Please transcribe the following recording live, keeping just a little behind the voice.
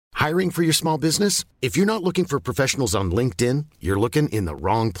Hiring for your small business? If you're not looking for professionals on LinkedIn, you're looking in the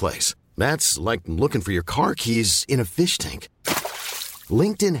wrong place. That's like looking for your car keys in a fish tank.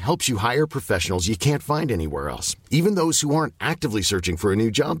 LinkedIn helps you hire professionals you can't find anywhere else, even those who aren't actively searching for a new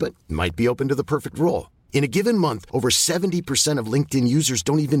job but might be open to the perfect role. In a given month, over 70% of LinkedIn users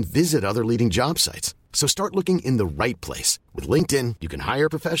don't even visit other leading job sites. So start looking in the right place. With LinkedIn, you can hire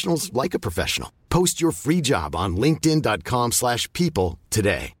professionals like a professional. Post your free job on linkedin.com/people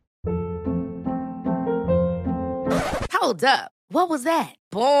today. Hold up. What was that?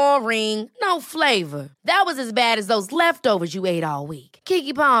 Boring. No flavor. That was as bad as those leftovers you ate all week.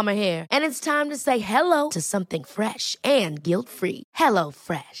 Keke Palmer here, and it's time to say hello to something fresh and guilt-free. Hello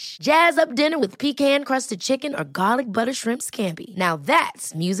Fresh. Jazz up dinner with pecan-crusted chicken or garlic butter shrimp scampi. Now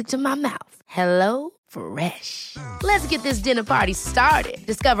that's music to my mouth. Hello Fresh. Let's get this dinner party started.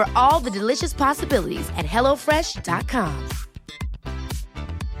 Discover all the delicious possibilities at hellofresh.com.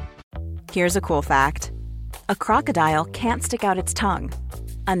 Here's a cool fact. A crocodile can't stick out its tongue.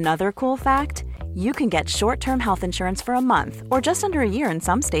 Another cool fact, you can get short-term health insurance for a month or just under a year in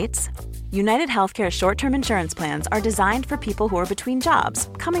some states. United Healthcare short-term insurance plans are designed for people who are between jobs,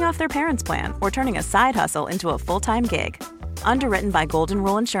 coming off their parents' plan, or turning a side hustle into a full-time gig. Underwritten by Golden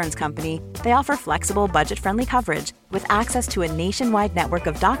Rule Insurance Company, they offer flexible, budget-friendly coverage with access to a nationwide network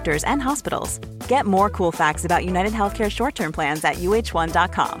of doctors and hospitals. Get more cool facts about United Healthcare short-term plans at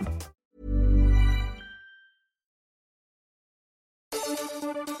uh1.com.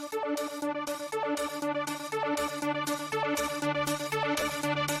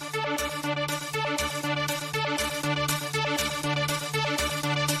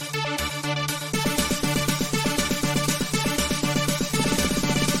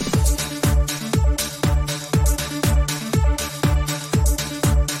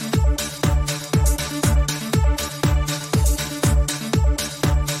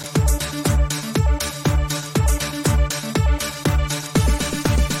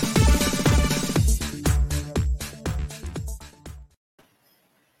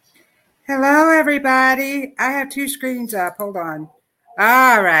 Hello, everybody. I have two screens up. Hold on.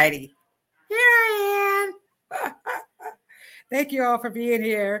 All righty. Here I am. Thank you all for being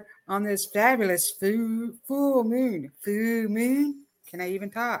here on this fabulous full moon. Full moon? Can I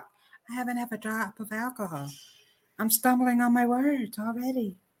even talk? I haven't had a drop of alcohol. I'm stumbling on my words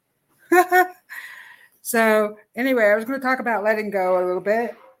already. So anyway, I was going to talk about letting go a little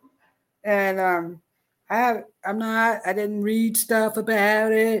bit. And I didn't read stuff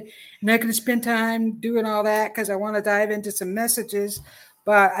about it. I'm not going to spend time doing all that because I want to dive into some messages.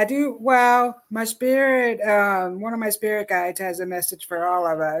 But I do, my spirit, one of my spirit guides has a message for all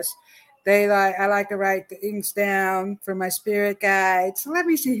of us. I like to write things down for my spirit guides. So let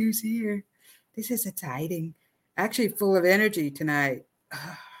me see who's here. This is exciting. Actually full of energy tonight.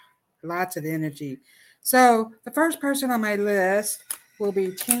 Lots of energy. So the first person on my list will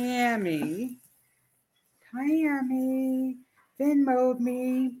be Tammy. Tammy Venmo'd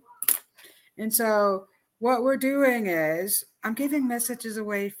me. And so what we're doing is I'm giving messages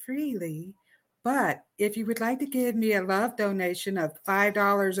away freely. But if you would like to give me a love donation of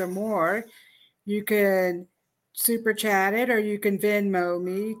 $5 or more, you can super chat it or you can Venmo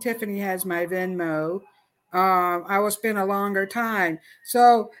me. Tiffany has my Venmo. I will spend a longer time.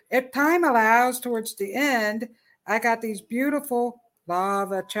 So if time allows towards the end, I got these beautiful Law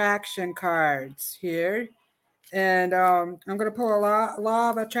of Attraction cards here. And I'm going to pull a law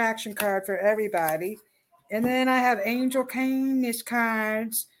of attraction card for everybody. And then I have angel kindness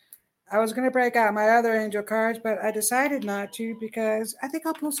cards. I was going to break out my other angel cards, but I decided not to because I think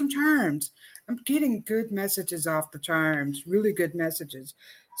I'll pull some charms. I'm getting good messages off the charms, really good messages.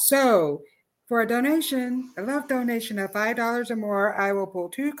 So for a donation, a love donation of $5 or more, I will pull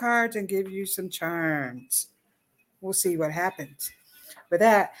two cards and give you some charms. We'll see what happens. With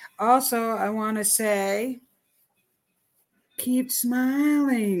that, also, I want to say, keep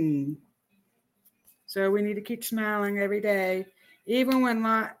smiling. So we need to keep smiling every day, even when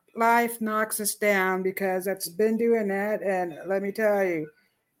life knocks us down, because it's been doing that. And let me tell you,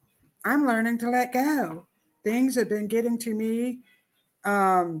 I'm learning to let go. Things have been getting to me,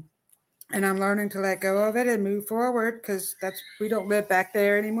 and I'm learning to let go of it and move forward because we don't live back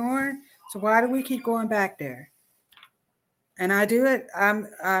there anymore. So why do we keep going back there? And I do it.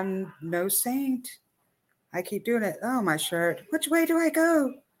 I'm no saint. I keep doing it. Oh, my shirt. Which way do I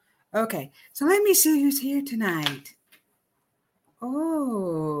go? Okay, so let me see who's here tonight.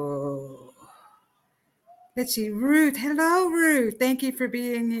 Oh, let's see. Ruth. Hello, Ruth. Thank you for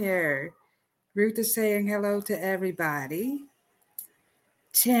being here. Ruth is saying hello to everybody.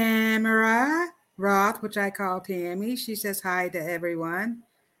 Tamara Roth, which I call Tammy. She says hi to everyone.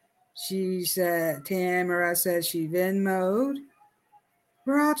 She said, Tamara says she Venmo'd.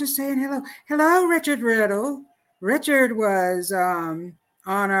 We're all just saying hello. Hello, Richard Riddle. Richard was on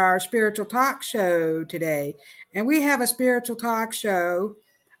our spiritual talk show today. And we have a spiritual talk show.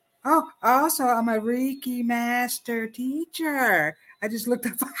 Oh, also, I'm a Reiki master teacher. I just looked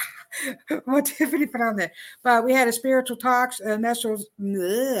up what Tiffany put on there. But we had a spiritual talks,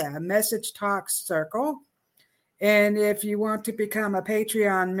 message talk circle. And if you want to become a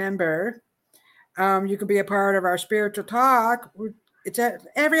Patreon member, you can be a part of our spiritual talk. It's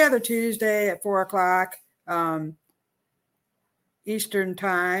every other Tuesday at 4:00 Eastern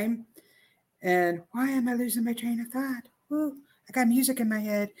time. And why am I losing my train of thought? Ooh, I got music in my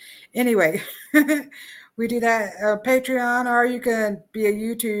head. Anyway, we do that Patreon, or you can be a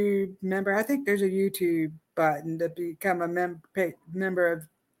YouTube member. I think there's a YouTube button to become a member of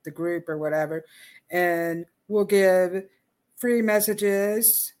the group or whatever. And we'll give free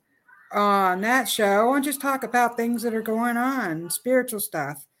messages on that show and just talk about things that are going on, spiritual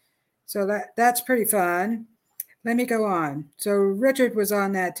stuff. So that's pretty fun. Let me go on. So Richard was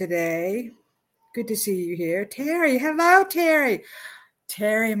on that today. Good to see you here. Terry, hello, Terry.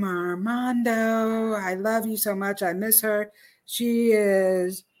 Terry Marmondo, I love you so much. I miss her. She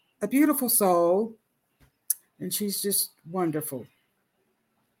is a beautiful soul, and she's just wonderful.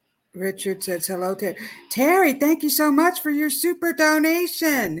 Richard says hello, Terry. Terry, thank you so much for your super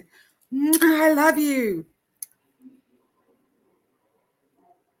donation. I love you.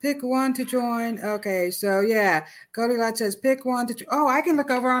 Pick one to join. Okay, so yeah, Cody Lott says pick one to. Oh, I can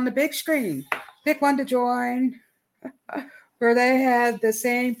look over on the big screen. Pick one to join, where they have the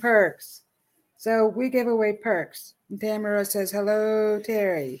same perks. So we give away perks. And Tamara says hello,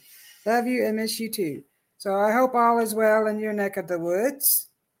 Terry. Love you and miss you too. So I hope all is well in your neck of the woods.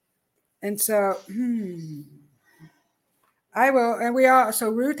 And so, I will. And we all. So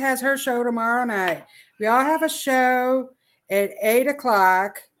Ruth has her show tomorrow night. We all have a show at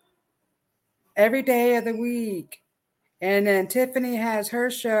 8:00 every day of the week. And then Tiffany has her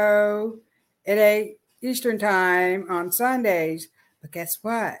show at 8 Eastern time on Sundays. But guess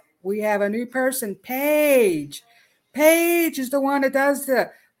what? We have a new person, Paige. Paige is the one that does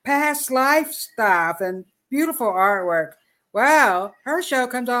the past life stuff and beautiful artwork. Well, her show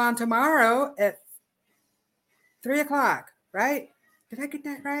comes on tomorrow at 3:00, right? Did I get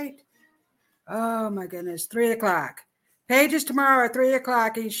that right? Oh my goodness, 3:00. Paige is tomorrow at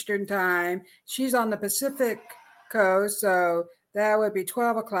 3:00 Eastern time. She's on the Pacific Coast, so that would be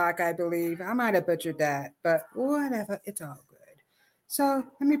 12:00, I believe. I might have butchered that, but whatever. It's all good. So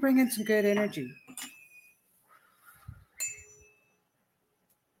let me bring in some good energy.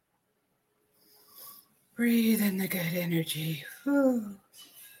 Breathe in the good energy. Ooh.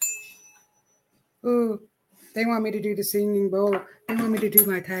 Ooh. They want me to do the singing bowl. They want me to do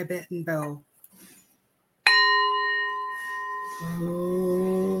my Tibetan bowl.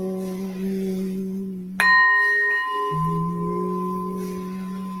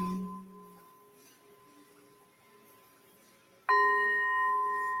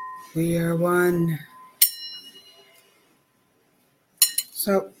 We are one.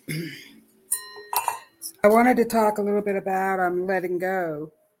 So I wanted to talk a little bit about letting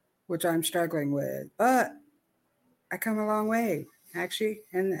go, which I'm struggling with, but I come a long way, actually,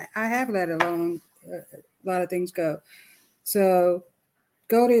 and I have let a lot of things go. So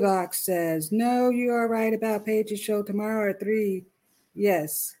Goldilocks says, no, you are right about Paige's show tomorrow at 3.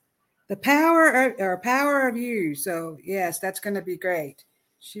 Yes. The power of you. So yes, that's going to be great.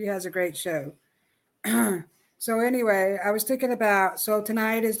 She has a great show. So anyway, I was thinking about, so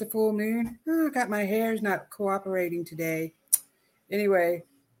tonight is the full moon. Oh, I got my hair's not cooperating today. Anyway,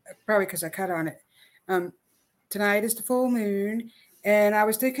 probably because I cut on it. Tonight is the full moon. And I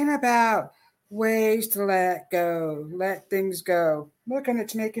was thinking about ways to let go, let things go. Look, and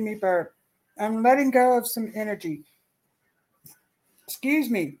it's making me burp. I'm letting go of some energy. Excuse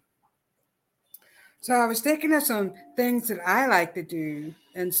me. So I was thinking of some things that I like to do.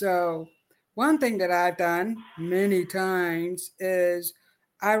 And so one thing that I've done many times is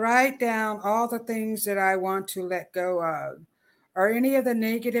I write down all the things that I want to let go of, or any of the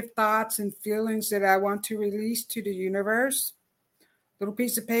negative thoughts and feelings that I want to release to the universe. Little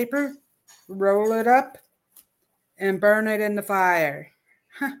piece of paper, roll it up, and burn it in the fire.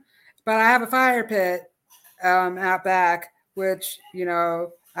 But I have a fire pit out back, which,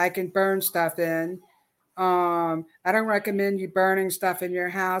 I can burn stuff in. I don't recommend you burning stuff in your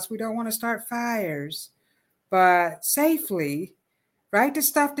house. We don't want to start fires, but safely. Write the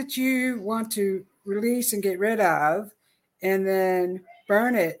stuff that you want to release and get rid of, and then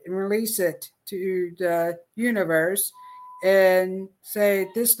burn it and release it to the universe. and say,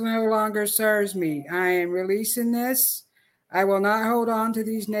 this no longer serves me. I am releasing this. I will not hold on to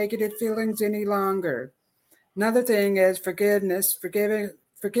these negative feelings any longer. Another thing is forgiveness,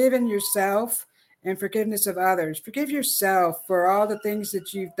 forgiving yourself and forgiveness of others. Forgive yourself for all the things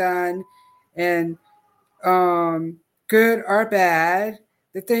that you've done, and good or bad,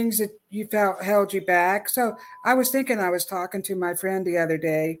 the things that you felt held you back. So I was talking to my friend the other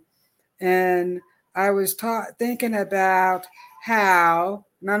day, and I was thinking about how,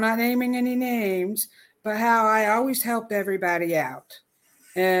 and I'm not naming any names, but how I always helped everybody out.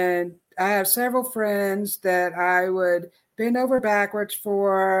 And I have several friends that I would bend over backwards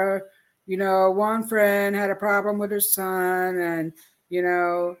for. One friend had a problem with her son, and,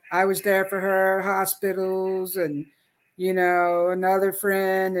 I was there for her hospitals, and, another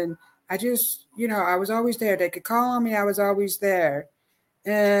friend. And I just, I was always there. They could call on me. I was always there.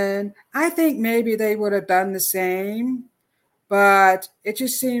 And I think maybe they would have done the same, but it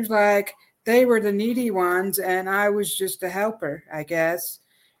just seems like they were the needy ones and I was just a helper, I guess.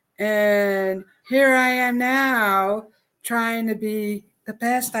 And here I am now trying to be the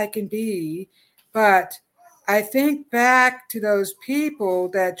best I can be. But I think back to those people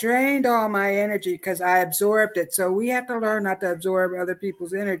that drained all my energy because I absorbed it. So we have to learn not to absorb other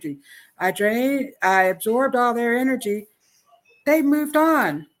people's energy. I absorbed all their energy. They moved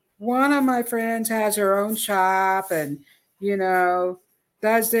on. One of my friends has her own shop and, you know,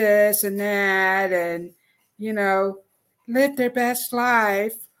 does this and that and, you know, lived their best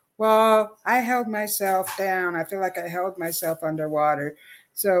life. Well, I held myself down. I feel like I held myself underwater.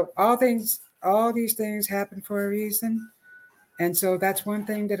 So all these things happen for a reason. And so that's one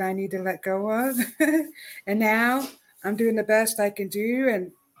thing that I need to let go of. And now I'm doing the best I can do,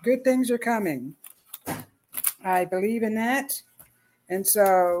 and good things are coming. I believe in that. And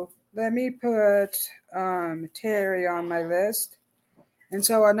so let me put Terry on my list. And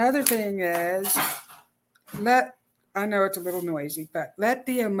so another thing is I know it's a little noisy, but let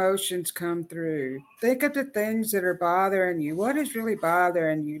the emotions come through. Think of the things that are bothering you. What is really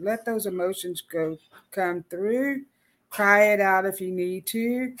bothering you? Let those emotions come through. Cry it out if you need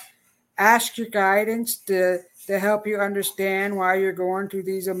to. Ask your guidance to help you understand why you're going through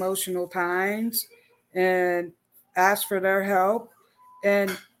these emotional times, and ask for their help,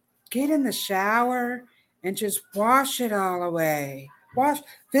 and get in the shower and just wash it all away.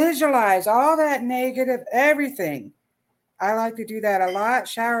 Visualize all that negative, everything. I like to do that a lot.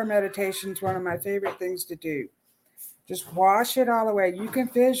 Shower meditation is one of my favorite things to do. Just wash it all away. You can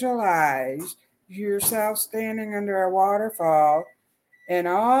visualize yourself standing under a waterfall and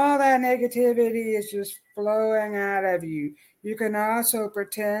all that negativity is just flowing out of you. You can also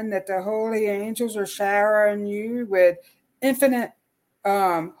pretend that the holy angels are showering you with infinite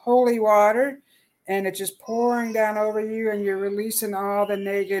holy water, and it's just pouring down over you, and you're releasing all the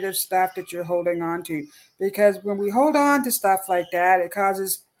negative stuff that you're holding on to. Because when we hold on to stuff like that, it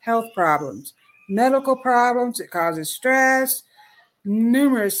causes health problems, medical problems, it causes stress,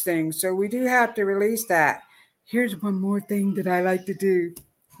 numerous things. So we do have to release that. Here's one more thing that I like to do.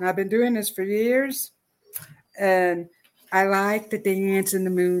 And I've been doing this for years, and I like to dance in the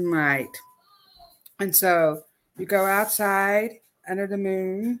moonlight. And so you go outside under the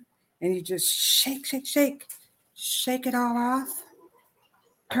moon and you just shake it all off.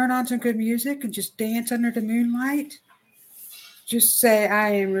 Turn on some good music and just dance under the moonlight. Just say, I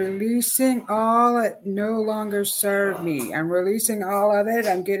am releasing all that no longer serve me. I'm releasing all of it.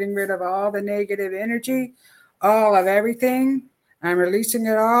 I'm getting rid of all the negative energy, all of everything. I'm releasing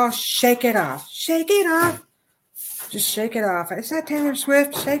it all. Shake it off. Shake it off. Just shake it off. Is that Taylor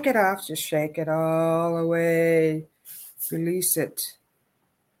Swift? Shake it off. Just shake it all away. Release it.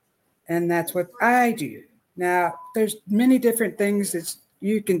 And that's what I do. Now, there's many different things that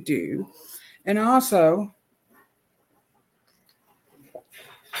you can do. And also,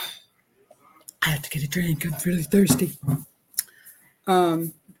 I have to get a drink. I'm really thirsty. I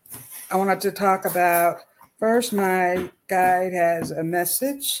wanted to talk about, first, my guide has a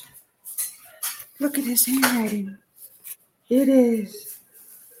message. Look at his handwriting. It is.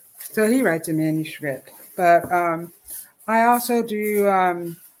 So he writes a manuscript. But I also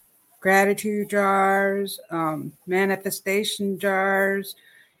do gratitude jars, manifestation jars.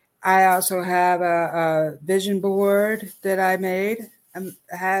 I also have a vision board that I made. I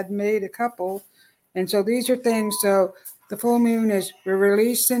had made a couple. And so these are things. So the full moon is, we're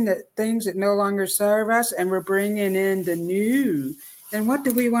releasing the things that no longer serve us, and we're bringing in the new. And what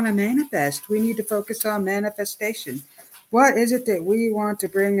do we want to manifest? We need to focus on manifestation. What is it that we want to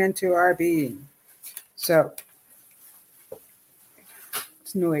bring into our being? So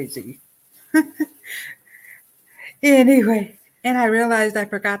it's noisy. Anyway, and I realized I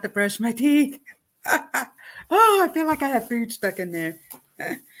forgot to brush my teeth. Oh, I feel like I have food stuck in there.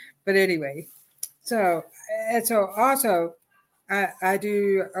 But anyway, so and so also I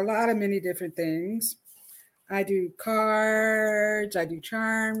do a lot of many different things. I do cards, I do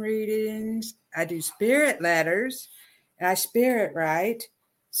charm readings, I do spirit letters, and I spirit write.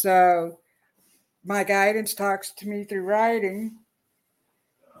 So my guidance talks to me through writing.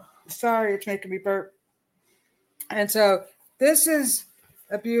 Sorry, it's making me burp. And so this is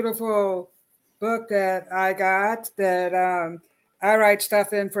a beautiful book that I got that I write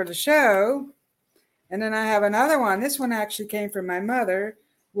stuff in for the show. And then I have another one. This one actually came from my mother,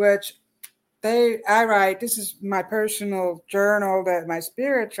 which I write. This is my personal journal that my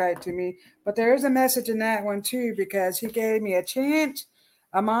spirits write to me. But there is a message in that one too, because he gave me a chant,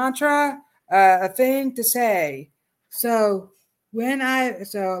 a mantra, a thing to say. So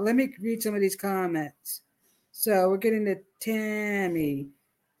let me read some of these comments. So we're getting to Tammy.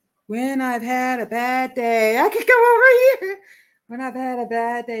 When I've had a bad day, I could go over here. When I've had a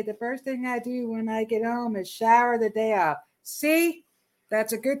bad day, the first thing I do when I get home is shower the day off. See,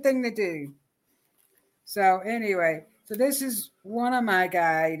 that's a good thing to do. So anyway, so this is one of my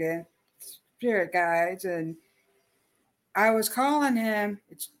spirit guides, and I was calling him.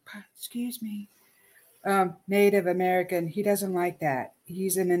 Excuse me, Native American. He doesn't like that.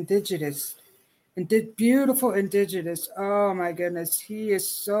 He's an indigenous. And beautiful indigenous. Oh my goodness, he is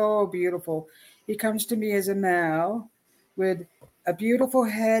so beautiful. He comes to me as a male with a beautiful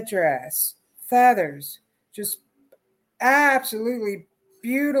headdress, feathers, just absolutely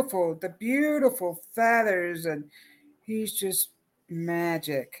beautiful. The beautiful feathers, and he's just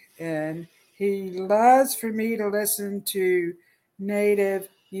magic. And he loves for me to listen to native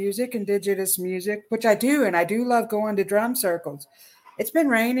music, indigenous music, which I do, and I do love going to drum circles. It's been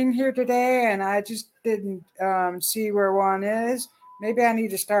raining here today, and I just didn't see where one is. Maybe I need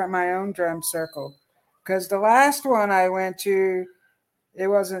to start my own drum circle, because the last one I went to,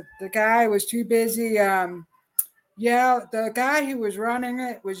 the guy was too busy. The guy who was running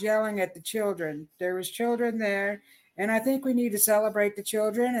it was yelling at the children. There was children there, and I think we need to celebrate the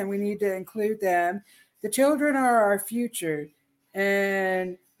children, and we need to include them. The children are our future,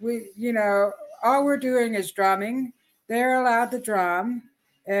 and all we're doing is drumming. They're allowed to drum,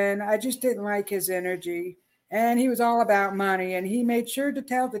 and I just didn't like his energy. And he was all about money, and he made sure to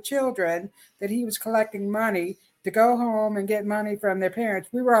tell the children that he was collecting money to go home and get money from their parents.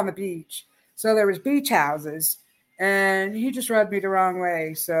 We were on the beach, so there was beach houses, and he just rubbed me the wrong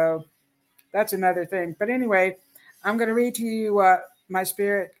way. So that's another thing. But anyway, I'm going to read to you what my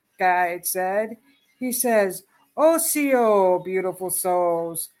spirit guide said. He says, "Osio, beautiful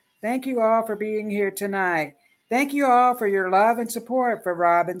souls, thank you all for being here tonight. Thank you all for your love and support for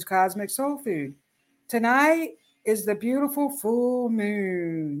Robin's Cosmic Soul Food. Tonight is the beautiful full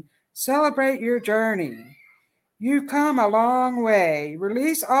moon. Celebrate your journey. You've come a long way.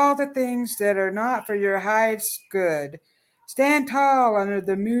 Release all the things that are not for your highest good. Stand tall under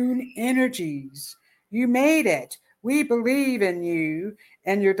the moon energies. You made it. We believe in you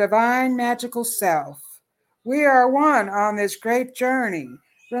and your divine magical self. We are one on this great journey.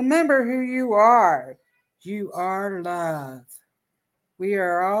 Remember who you are. You are love. We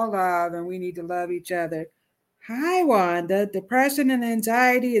are all love, and we need to love each other. Hi, Wanda. Depression and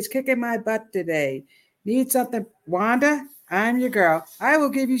anxiety is kicking my butt today. Need something, Wanda? I'm your girl. I will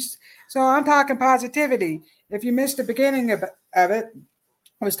give you. So I'm talking positivity. If you missed the beginning of it, I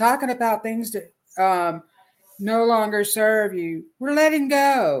was talking about things that no longer serve you. We're letting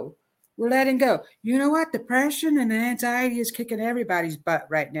go. We're letting go. You know what? Depression and anxiety is kicking everybody's butt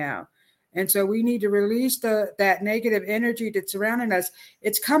right now. And so we need to release that negative energy that's surrounding us.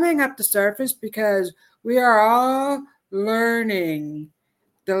 It's coming up the surface because we are all learning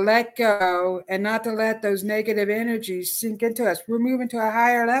to let go and not to let those negative energies sink into us. We're moving to a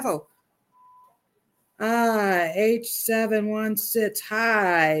higher level. H716,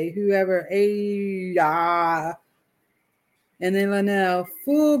 hi, whoever, and then Linnell,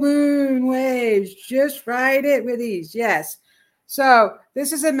 full moon waves, just ride it with ease. Yes. So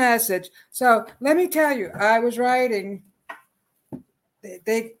this is a message. So let me tell you, I was writing.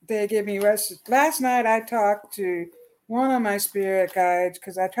 They give me last night. I talked to one of my spirit guides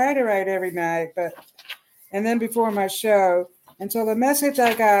because I try to write every night, and then before my show. And so the message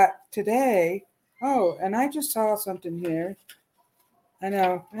I got today. Oh, and I just saw something here. I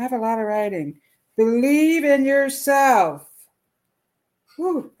know I have a lot of writing. Believe in yourself.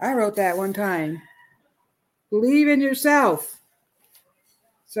 Whew, I wrote that one time. Believe in yourself.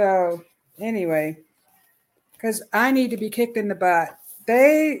 So anyway, because I need to be kicked in the butt.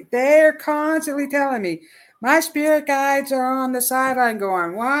 They're constantly telling me, My spirit guides are on the sideline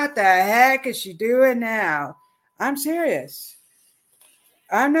going, what the heck is she doing now? I'm serious.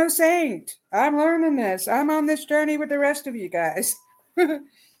 I'm no saint. I'm learning this. I'm on this journey with the rest of you guys. The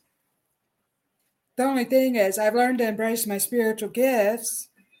only thing is I've learned to embrace my spiritual gifts,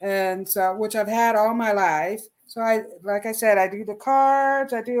 and so which I've had all my life. So like I said, I do the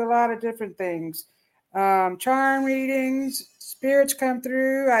cards, I do a lot of different things. Charm readings, spirits come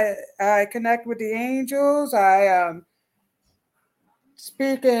through, I connect with the angels, I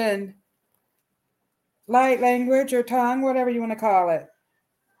speak in light language or tongue, whatever you want to call it.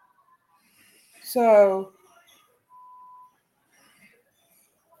 So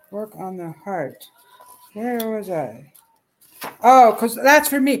work on the heart. Where was I? Oh, because that's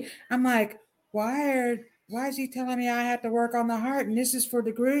for me. I'm like, why is he telling me I have to work on the heart? And this is for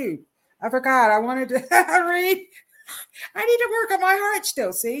the group. I forgot. I wanted to read. I need to work on my heart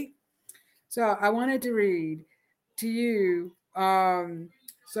still, see? So I wanted to read to you.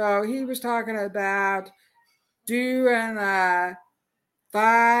 So he was talking about doing a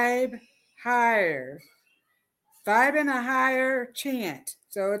vibe higher. Vibe and a higher chant.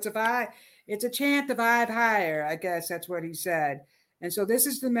 So it's a vibe, it's a chant to vibe higher. I guess that's what he said. And so this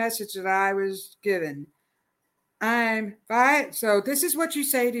is the message that I was given. I'm vibe. So this is what you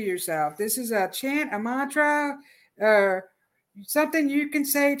say to yourself. This is a chant, a mantra, or something you can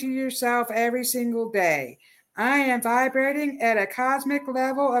say to yourself every single day. I am vibrating at a cosmic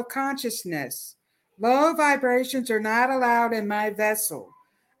level of consciousness. Low vibrations are not allowed in my vessel.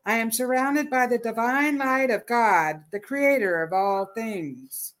 I am surrounded by the divine light of God, the creator of all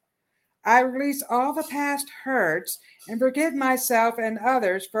things. I release all the past hurts and forgive myself and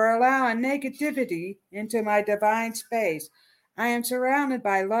others for allowing negativity into my divine space. I am surrounded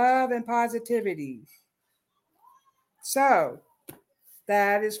by love and positivity. So,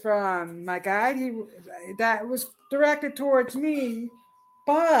 that is from my guide. That was directed towards me,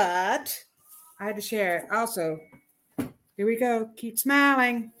 but I had to share it. Also, here we go. Keep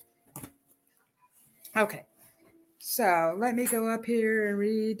smiling. Okay. So let me go up here and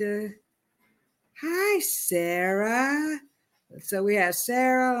read. Hi, Sarah. So we have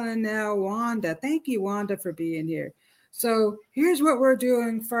Sarah and now Wanda. Thank you, Wanda, for being here. So here's what we're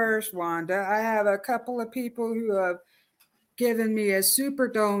doing first, Wanda. I have a couple of people who have given me a super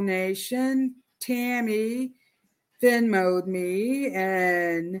donation. Tammy Venmo'd me,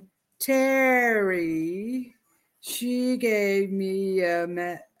 and Terry, she gave me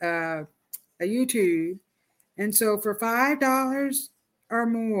a YouTube. And so for $5 or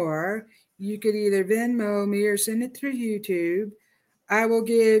more, you could either Venmo me or send it through YouTube. I will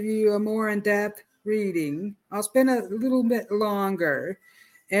give you a more in-depth reading. I'll spend a little bit longer.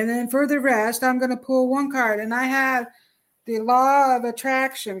 And then for the rest, I'm going to pull one card. And I have the Law of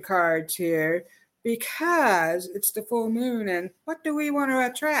Attraction cards here because it's the full moon. And what do we want to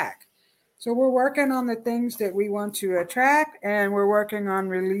attract? So we're working on the things that we want to attract, and we're working on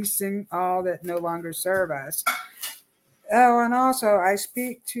releasing all that no longer serve us. Oh, and also I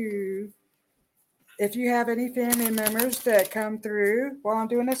speak to, if you have any family members that come through while I'm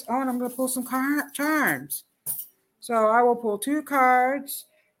doing this, and I'm going to pull some charms. So I will pull 2 cards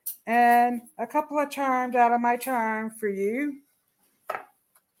and a couple of charms out of my charm for you.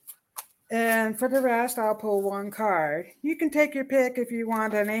 And for the rest, I'll pull 1 card. You can take your pick if you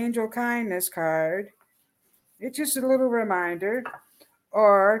want an angel kindness card. It's just a little reminder,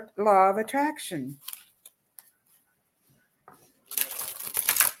 or law of attraction.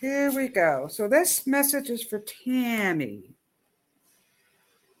 Here we go. So this message is for Tammy.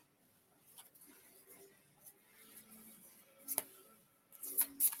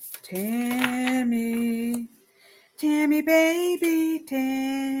 Tammy, Tammy baby,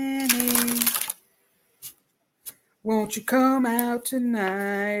 Tammy, won't you come out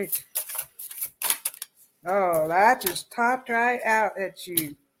tonight? Oh, that just topped right out at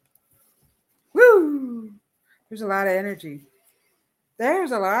you. Woo! There's a lot of energy.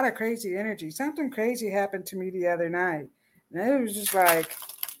 There's a lot of crazy energy. Something crazy happened to me the other night. And it was just like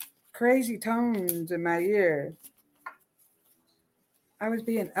crazy tones in my ear. I was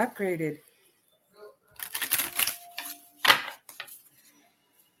being upgraded.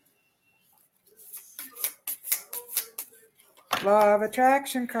 Law of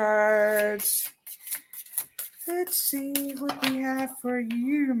Attraction cards. Let's see what we have for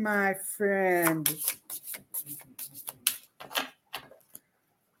you, my friend.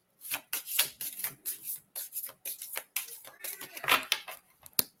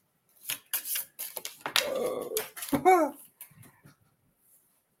 Oh.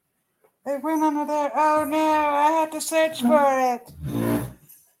 It went under there. Oh no, I have to search for it.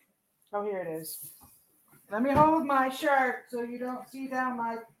 Oh, here it is. Let me hold my shirt so you don't see down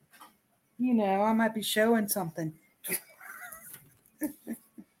my, I might be showing something.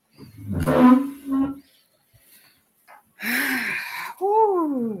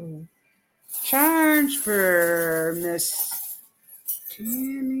 Ooh. Charge for Miss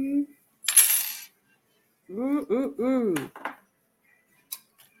Tammy. Ooh.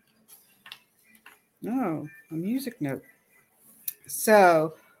 No, a music note.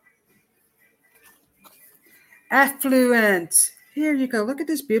 So, affluent. Here you go. Look at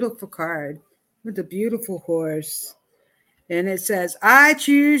this beautiful card with the beautiful horse. And it says, I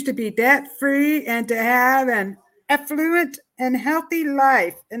choose to be debt free and to have an affluent and healthy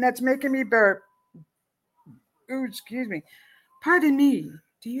life. And that's making me burp. Ooh, excuse me. Pardon me.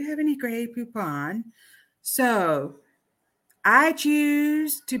 Do you have any Grey Poupon? So, I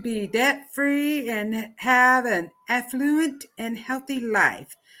choose to be debt free and have an affluent and healthy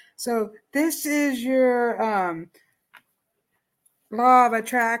life. So, this is your law of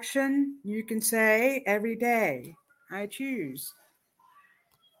attraction. You can say every day, I choose.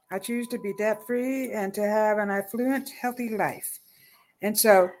 I choose to be debt free and to have an affluent, healthy life. And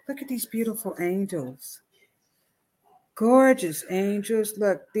so, look at these beautiful angels. Gorgeous angels.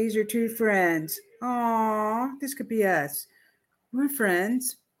 Look, these are two friends. Aw, this could be us. We're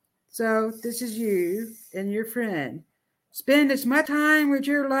friends. So, this is you and your friend. Spend as much time with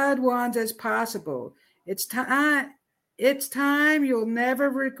your loved ones as possible. It's time you'll never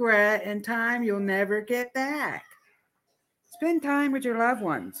regret and time you'll never get back. Spend time with your loved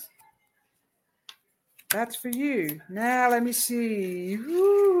ones. That's for you. Now let me see.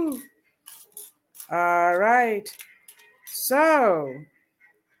 Woo. All right. So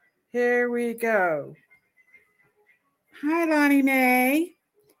here we go. Hi, Lonnie Mae.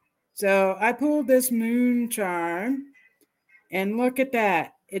 So I pulled this moon charm, and look at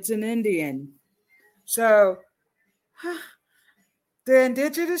that. It's an Indian. So the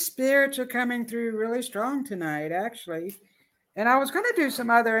indigenous spirits are coming through really strong tonight, actually. And I was going to do some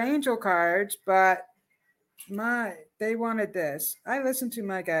other angel cards, but they wanted this. I listened to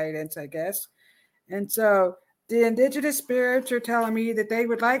my guidance, I guess. And so the indigenous spirits are telling me that they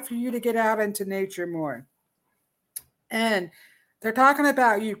would like for you to get out into nature more. And they're talking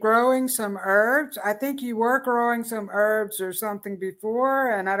about you growing some herbs. I think you were growing some herbs or something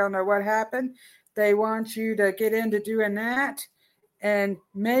before, and I don't know what happened. They want you to get into doing that and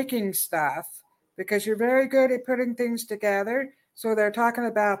making stuff because you're very good at putting things together. So they're talking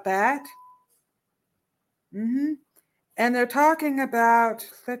about that. And they're talking about,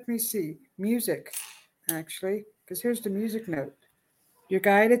 let me see, music, actually, because here's the music note. Your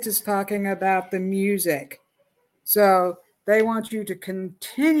guidance is talking about the music. So they want you to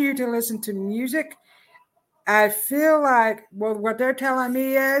continue to listen to music. I feel like, well, what they're telling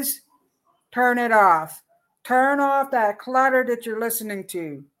me is turn it off. Turn off that clutter that you're listening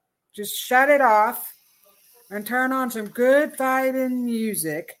to. Just shut it off and turn on some good vibing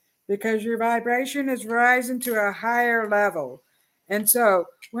music because your vibration is rising to a higher level. And so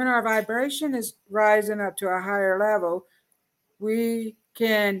when our vibration is rising up to a higher level, we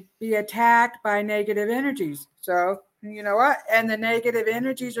can be attacked by negative energies. So, you know what? And the negative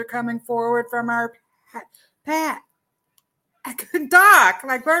energies are coming forward from our past. I couldn't talk.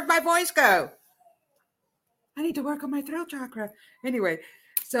 Like, where'd my voice go? I need to work on my throat chakra. Anyway,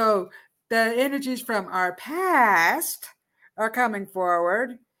 so the energies from our past are coming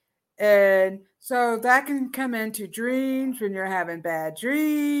forward. And so that can come into dreams when you're having bad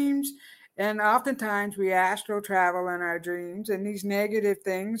dreams. And oftentimes we astral travel in our dreams, and these negative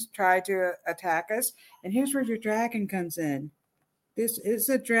things try to attack us. And here's where your dragon comes in. This is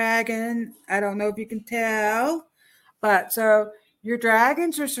a dragon. I don't know if you can tell, but so your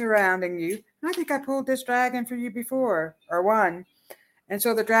dragons are surrounding you. I think I pulled this dragon for you before, or one. And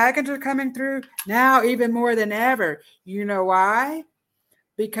so the dragons are coming through now even more than ever. You know why?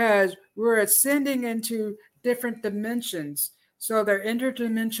 Because we're ascending into different dimensions. So they're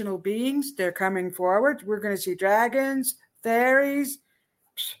interdimensional beings. They're coming forward. We're going to see dragons, fairies.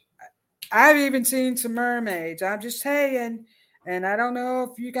 I've even seen some mermaids. I'm just saying. And I don't know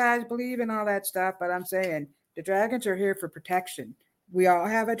if you guys believe in all that stuff, but I'm saying the dragons are here for protection. We all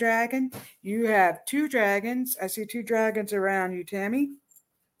have a dragon. You have two dragons. I see two dragons around you, Tammy.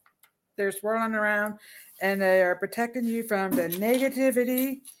 They're swirling around, and they are protecting you from the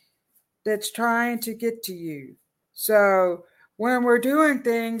negativity that's trying to get to you. So when we're doing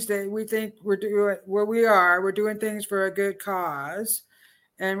things that we think we're doing, we're doing things for a good cause,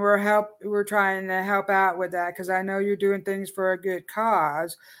 and we're trying to help out with that because I know you're doing things for a good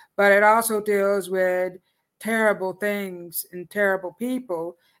cause, but it also deals with terrible things and terrible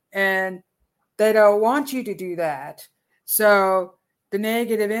people, and they don't want you to do that. So the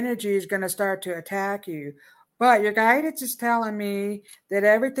negative energy is going to start to attack you. But your guidance is telling me that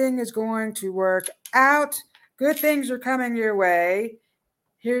everything is going to work out. Good things are coming your way.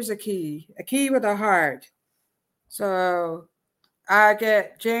 Here's a key with a heart. So I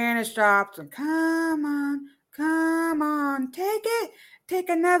get Janice Joplin. Come on, take it. Take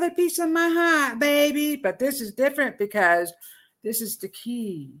another piece of my heart, baby. But this is different because this is the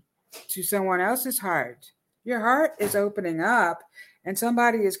key to someone else's heart. Your heart is opening up and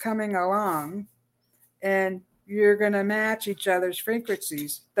somebody is coming along and you're going to match each other's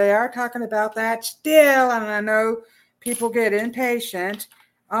frequencies. They are talking about that still, and I know people get impatient.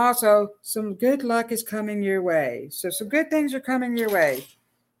 Also, some good luck is coming your way. So some good things are coming your way.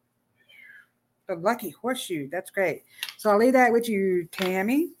 The lucky horseshoe, that's great. So I'll leave that with you,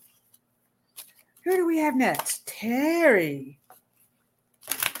 Tammy. Who do we have next? Terry.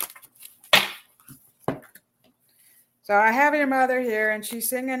 So I have your mother here, and she's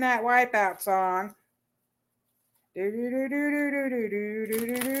singing that Wipeout song. Wipeout!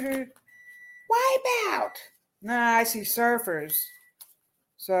 Nah, I see surfers.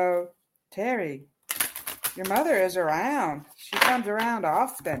 So, Terry, your mother is around. She comes around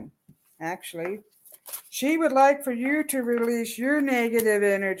often, actually. She would like for you to release your negative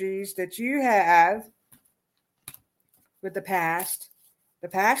energies that you have with the past. The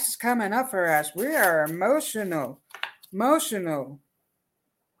past is coming up for us. We are emotional.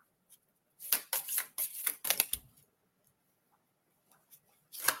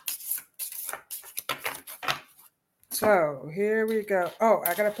 So here we go. Oh,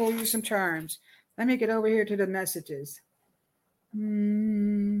 I got to pull you some charms. Let me get over here to the messages.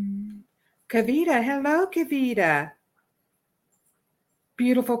 Kavita. Hello, Kavita.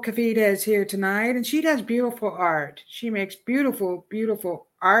 Beautiful Kavita is here tonight, and she does beautiful art. She makes beautiful, beautiful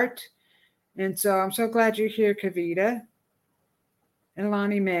art. And so I'm so glad you're here, Kavita. And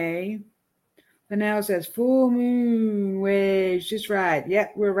Lonnie Mae. Linnell says, full moon waves. Just right.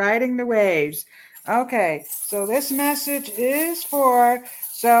 Yep, we're riding the waves. Okay, so this message is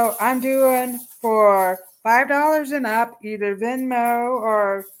so I'm doing for $5 and up, either Venmo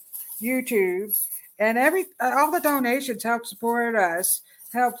or YouTube. And all the donations help support us,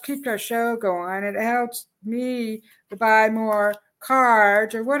 help keep our show going. It helps me to buy more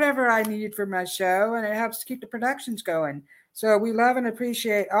cards or whatever I need for my show, and it helps keep the productions going. So we love and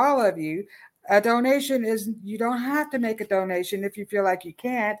appreciate all of you. A donation you don't have to make a donation if you feel like you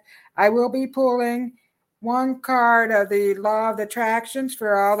can't. I will be pulling one card of the Law of Attractions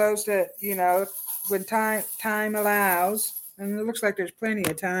for all those that, when time allows. And it looks like there's plenty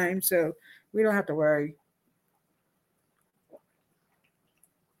of time, so we don't have to worry.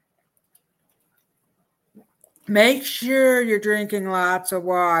 Make sure you're drinking lots of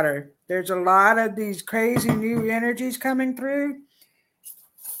water. There's a lot of these crazy new energies coming through.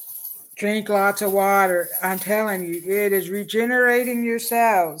 Drink lots of water. I'm telling you, it is regenerating your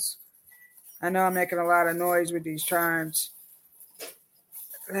cells. I know I'm making a lot of noise with these charms.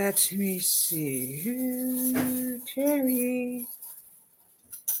 Let me see. Terry.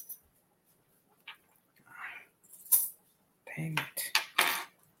 Dang it.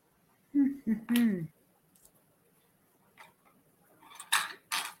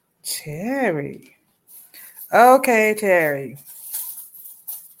 Terry. Okay, Terry.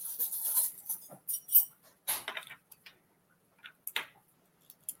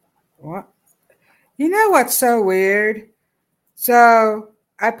 What? You know what's so weird? So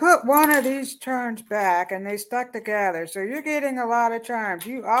I put one of these charms back and they stuck together. So you're getting a lot of charms.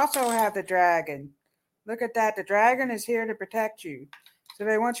 You also have the dragon. Look at that. The dragon is here to protect you. So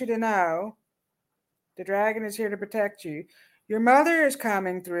they want you to know the dragon is here to protect you. Your mother is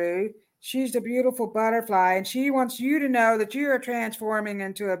coming through. She's the beautiful butterfly, and she wants you to know that you are transforming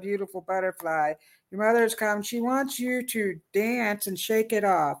into a beautiful butterfly. Your mother has come. She wants you to dance and shake it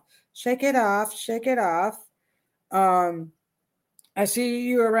off. Shake it off. Shake it off. I see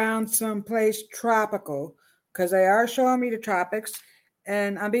you around someplace tropical because they are showing me the tropics,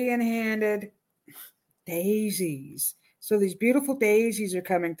 and I'm being handed daisies. So these beautiful daisies are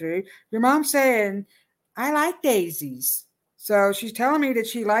coming through. Your mom's saying, I like daisies. So she's telling me that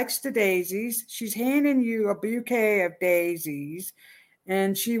she likes the daisies. She's handing you a bouquet of daisies,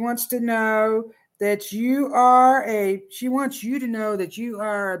 and she wants to know that she wants you to know that you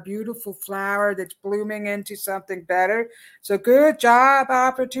are a beautiful flower that's blooming into something better. So good job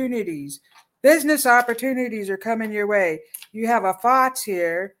opportunities. Business opportunities are coming your way. You have a fox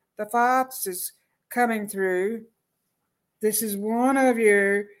here. The fox is coming through. This is one of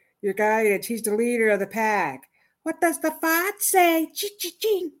your guides. He's the leader of the pack. What does the fox say?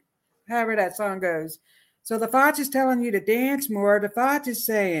 Ching. however that song goes. So the Fox is telling you to dance more. The Fox is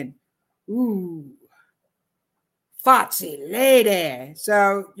saying, ooh, Foxy lady.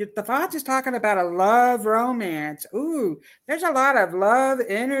 So the Fox is talking about a love romance. Ooh, there's a lot of love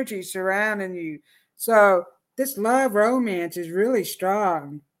energy surrounding you. So this love romance is really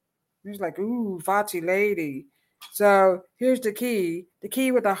strong. It's like, ooh, Foxy lady. So here's the key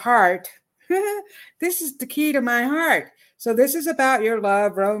with a heart. This is the key to my heart. So this is about your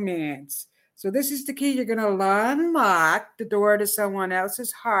love romance. So this is the key. You're going to unlock the door to someone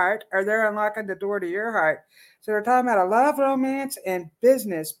else's heart, or they're unlocking the door to your heart. So they're talking about a love romance and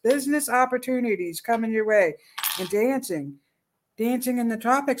business opportunities coming your way, and dancing in the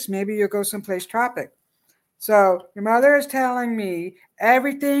tropics. Maybe you'll go someplace tropic. So your mother is telling me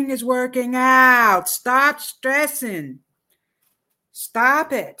everything is working out. Stop stressing.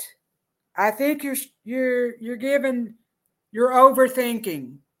 Stop it. I think you're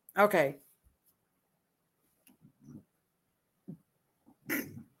overthinking. Okay.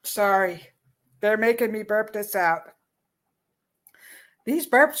 Sorry. They're making me burp this out. These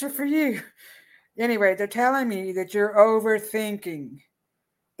burps are for you. Anyway, they're telling me that you're overthinking.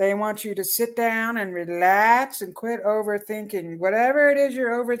 They want you to sit down and relax and quit overthinking whatever it is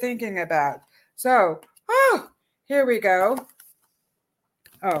you're overthinking about. So, here we go.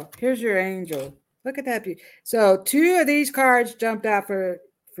 Oh, here's your angel. Look at that. So 2 of these cards jumped out for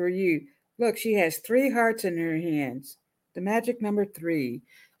you. Look, she has 3 hearts in her hands. The magic number 3.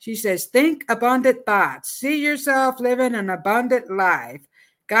 She says, think abundant thoughts. See yourself living an abundant life.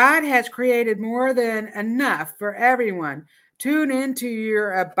 God has created more than enough for everyone. Tune into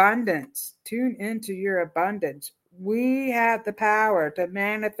your abundance. Tune into your abundance. We have the power to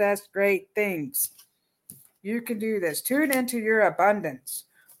manifest great things. You can do this. Tune into your abundance.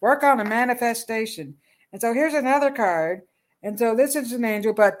 Work on a manifestation. And so here's another card. And so this is an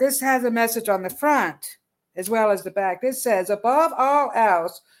angel, but this has a message on the front as well as the back. This says, above all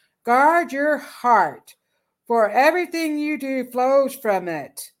else, guard your heart, for everything you do flows from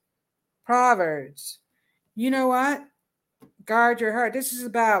it. Proverbs. You know what? Guard your heart. This is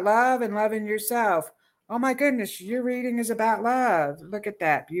about love and loving yourself. Oh my goodness, your reading is about love. Look at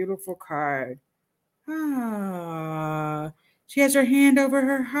that beautiful card. She has her hand over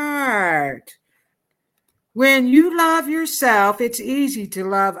her heart. When you love yourself, it's easy to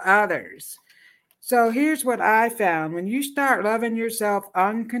love others. So here's what I found. When you start loving yourself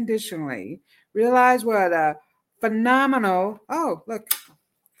unconditionally, realize what a phenomenal,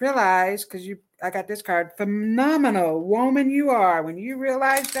 realize, because I got this card, phenomenal woman you are. When you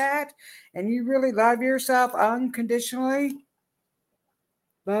realize that and you really love yourself unconditionally,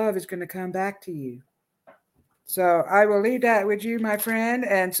 love is going to come back to you. So I will leave that with you, my friend.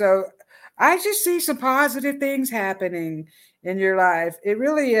 And so I just see some positive things happening in your life. It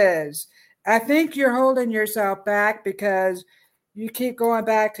really is. I think you're holding yourself back because you keep going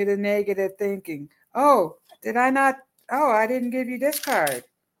back to the negative thinking. Oh, I didn't give you this card.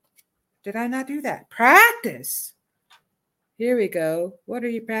 Did I not do that? Practice. Here we go. What are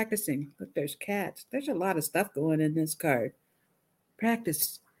you practicing? Look, there's cats. There's a lot of stuff going in this card.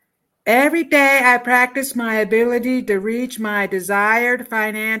 Practice. Every day I practice my ability to reach my desired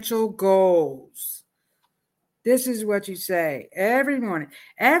financial goals. This is what you say every morning.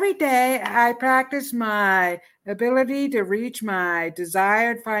 Every day I practice my ability to reach my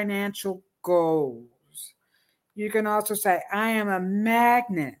desired financial goals. You can also say, I am a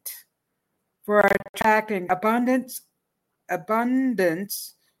magnet for attracting abundance,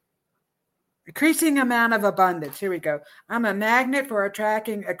 increasing amount of abundance. Here we go. I'm a magnet for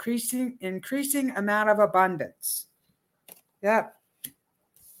attracting increasing amount of abundance. Yep.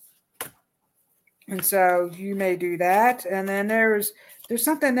 And so you may do that. And then there's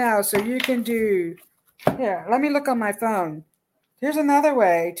something else. So you can do, here, let me look on my phone. Here's another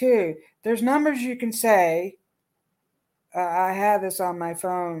way too. There's numbers you can say. I have this on my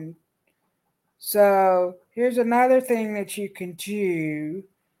phone. So here's another thing that you can do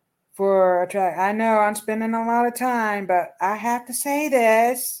for attract. I know I'm spending a lot of time, but I have to say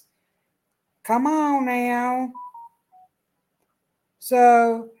this. Come on now.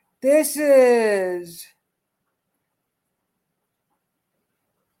 So these are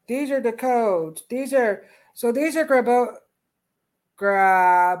the codes. These are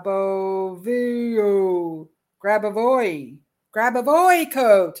Grabavoy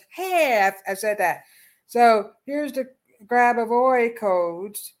codes. Hey, I said that. So here's the Grabavoy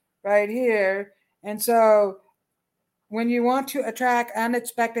codes right here. And so when you want to attract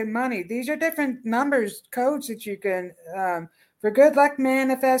unexpected money, these are different numbers, codes that you can, for good luck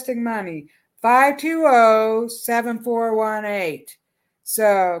manifesting money. 520-7418.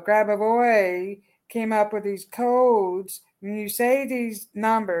 So Grabavoy came up with these codes. When you say these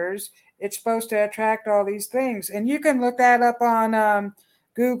numbers, it's supposed to attract all these things. And you can look that up on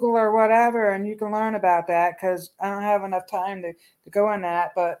Google or whatever, and you can learn about that because I don't have enough time to go on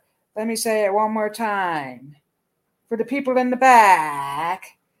that. But let me say it one more time for the people in the back.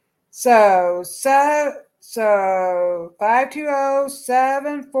 So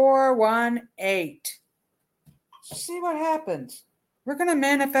 520-7418. See what happens. We're going to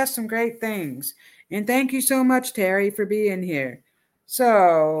manifest some great things. And thank you so much, Terry, for being here.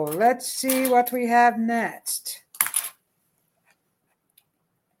 So let's see what we have next.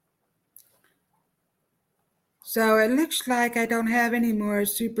 So it looks like I don't have any more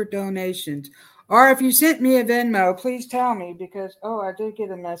super donations. Or if you sent me a Venmo, please tell me because, I did get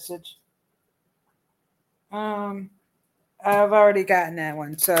a message. I've already gotten that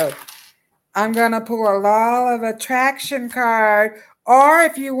one. So I'm going to pull a Law of Attraction card. Or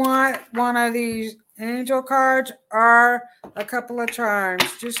if you want one of these angel cards or a couple of charms,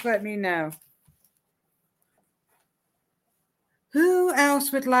 just let me know. Who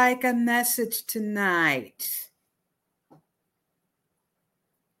else would like a message tonight?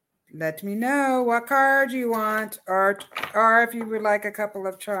 Let me know what card you want, or if you would like a couple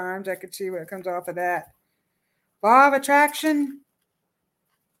of charms, I could see what comes off of that. Law of Attraction,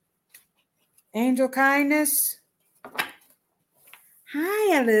 Angel Kindness.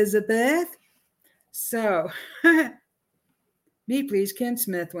 Hi, Elizabeth. So, me please, Ken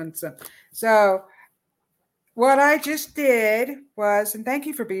Smith wants some. So, what I just did was, and thank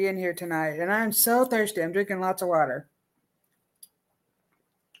you for being here tonight, and I'm so thirsty. I'm drinking lots of water.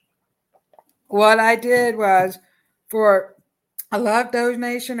 What I did was, for a love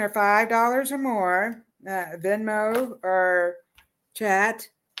donation or $5 or more, Venmo or chat,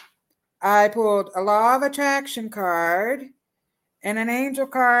 I pulled a Law of Attraction card and an angel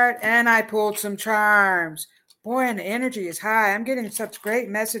card, and I pulled some charms. Boy, and the energy is high. I'm getting such great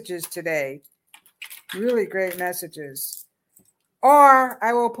messages today. Really great messages. Or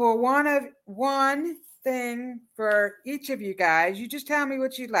I will pull one thing for each of you guys. You just tell me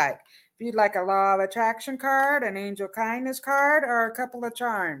what you'd like. If you'd like a Law of Attraction card, an Angel Kindness card, or a couple of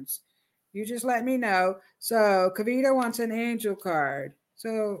charms, you just let me know. So Kavita wants an angel card.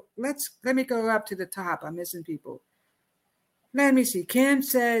 So let me go up to the top. I'm missing people. Let me see. Kim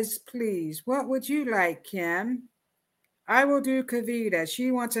says, please, what would you like, Kim? I will do Kavita.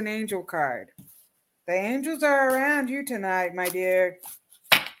 She wants an angel card. The angels are around you tonight, my dear.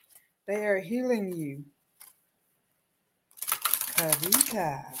 They are healing you.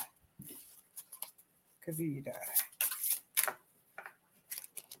 Kavita.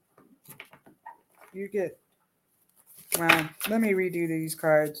 You get... Well, let me redo these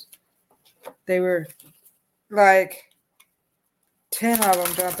cards. They were like 10 of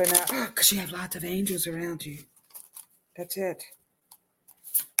them jumping out. Because you have lots of angels around you. That's it.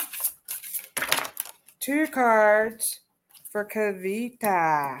 2 cards for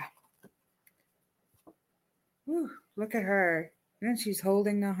Kavita. Whew, look at her. And she's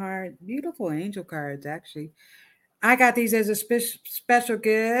holding the heart. Beautiful angel cards, actually. I got these as a special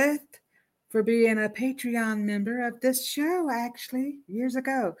gift for being a Patreon member of this show, actually, years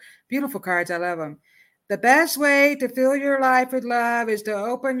ago. Beautiful cards. I love them. The best way to fill your life with love is to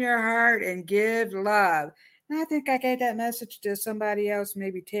open your heart and give love. And I think I gave that message to somebody else,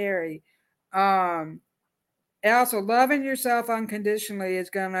 maybe Terry. Also, loving yourself unconditionally is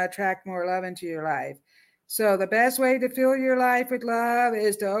going to attract more love into your life. So the best way to fill your life with love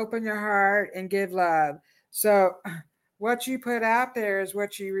is to open your heart and give love. So what you put out there is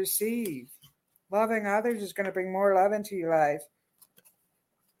what you receive. Loving others is going to bring more love into your life.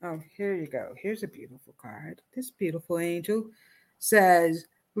 Oh, here you go. Here's a beautiful card. This beautiful angel says,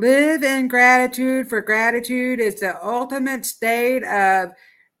 live in gratitude, for gratitude is the ultimate state of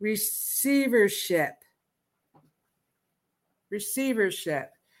receivership.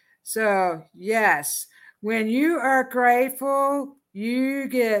 So, yes, when you are grateful, you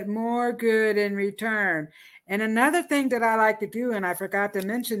get more good in return. And another thing that I like to do, and I forgot to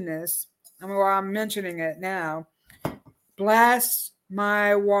mention this, well, I'm mentioning it now, bless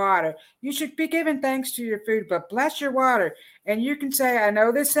my water. You should be giving thanks to your food, but bless your water. And you can say, I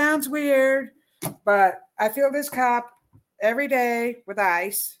know this sounds weird, but I fill this cup every day with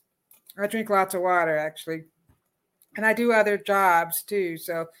ice. I drink lots of water, actually. And I do other jobs too,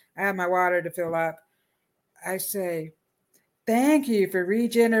 so I have my water to fill up. I say, thank you for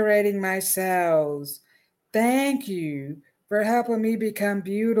regenerating my cells. Thank you for helping me become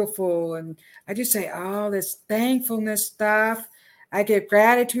beautiful. And I just say all this thankfulness stuff. I give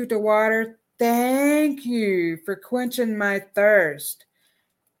gratitude to water. Thank you for quenching my thirst.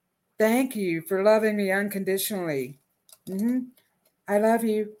 thank you for loving me unconditionally. I love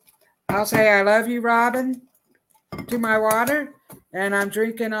you. I'll say I love you, Robin, to my water, and I'm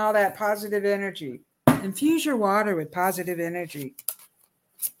drinking all that positive energy. Infuse your water with positive energy.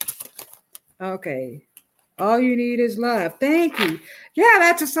 Okay. All you need is love. Thank you. Yeah,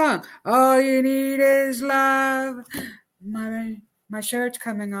 that's a song. All you need is love. My shirt's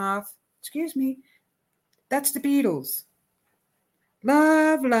coming off. Excuse me. That's the Beatles.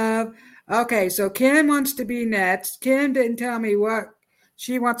 Love, love. Okay, so Kim wants to be next. Kim didn't tell me what.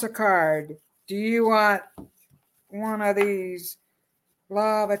 She wants a card. Do you want one of these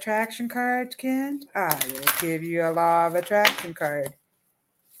Law of Attraction cards, Kim? I will give you a Law of Attraction card.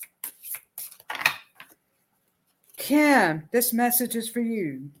 Kim, this message is for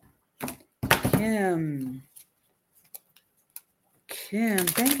you. Kim,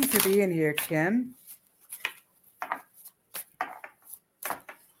 thank you for being here, Kim.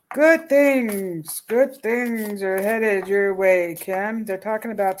 Good things are headed your way, Kim. They're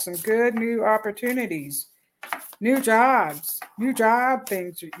talking about some good new opportunities, new job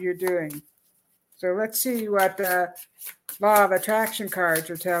things you're doing. So let's see what the Law of Attraction cards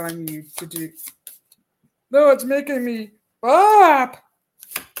are telling you to do. No, it's making me up.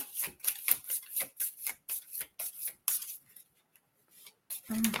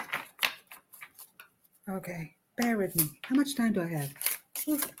 Okay, bear with me. How much time do I have?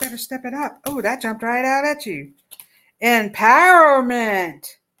 Ooh, better step it up. Oh, that jumped right out at you. Empowerment.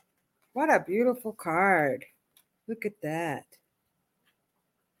 What a beautiful card. Look at that.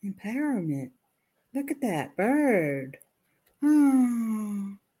 Empowerment. Look at that bird.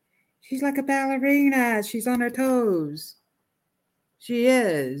 Oh, she's like a ballerina. She's on her toes. She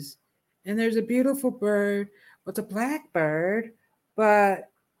is. And there's a beautiful bird. Well, it's a black bird,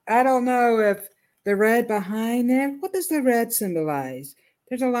 but I don't know if the red behind there, what does the red symbolize?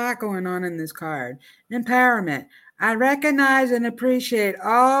 There's a lot going on in this card. Empowerment. I recognize and appreciate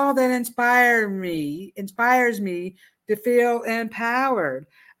all that inspires me to feel empowered.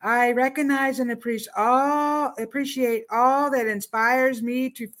 I recognize and appreciate all that inspires me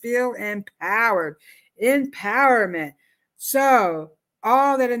to feel empowered. Empowerment. So,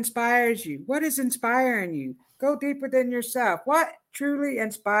 all that inspires you. What is inspiring you? Go deep within yourself. What truly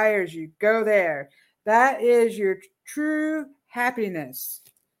inspires you? Go there. That is your true happiness.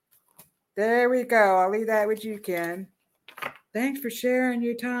 There we go. I'll leave that with you, Ken. Thanks for sharing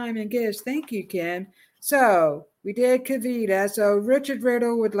your time and gifts. Thank you, Ken. So, we did Kavita. So, Richard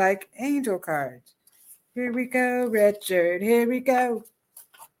Riddle would like angel cards. Here we go, Richard. Here we go.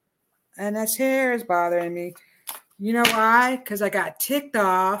 And this hair is bothering me. You know why? Because I got ticked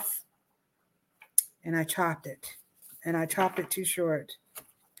off and I chopped it. And I chopped it too short.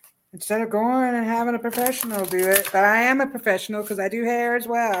 Instead of going and having a professional do it, but I am a professional because I do hair as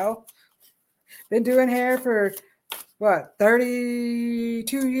well. Been doing hair for,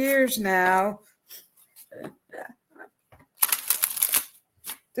 32 years now.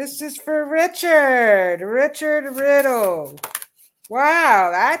 This is for Richard Riddle.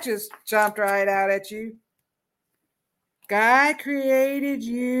 Wow, that just jumped right out at you. God created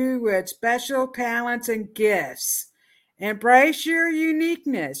you with special talents and gifts. Embrace your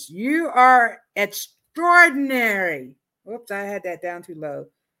uniqueness. You are extraordinary. Whoops, I had that down too low.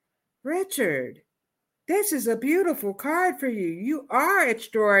 Richard, this is a beautiful card for you. You are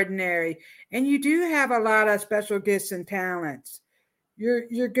extraordinary, and you do have a lot of special gifts and talents.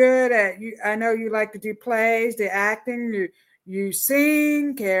 You're good at. I know you like to do plays, the acting. You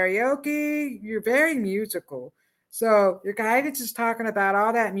sing karaoke. You're very musical. So your guidance is talking about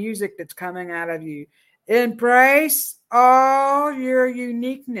all that music that's coming out of you. Embrace all your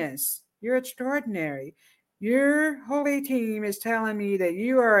uniqueness. You're extraordinary. Your holy team is telling me that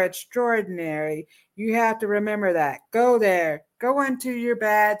you are extraordinary. You have to remember that. Go there. Go into your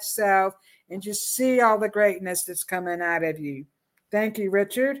bad self and just see all the greatness that's coming out of you. Thank you,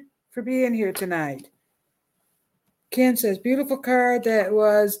 Richard, for being here tonight. Ken says, beautiful card. That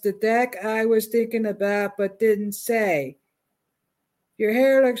was the deck I was thinking about but didn't say. Your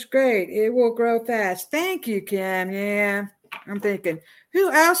hair looks great. It will grow fast. Thank you, Kim. Yeah, I'm thinking,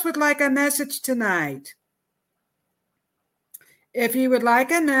 who else would like a message tonight? If you would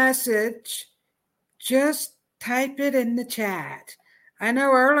like a message, just type it in the chat. I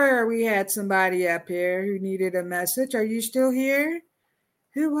know earlier we had somebody up here who needed a message. Are you still here?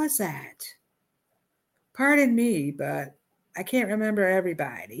 Who was that? Pardon me, but I can't remember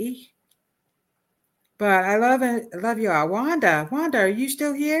everybody. But I love you all. Wanda, are you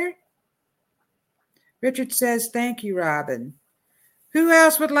still here? Richard says, thank you, Robin. Who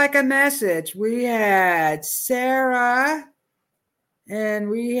else would like a message? We had Sarah. And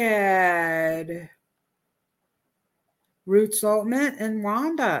we had Ruth Saltman and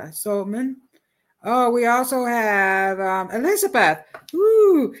Wanda Saltman. Oh, we also have Elizabeth.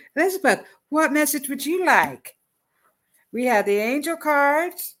 Ooh, Elizabeth, what message would you like? We have the angel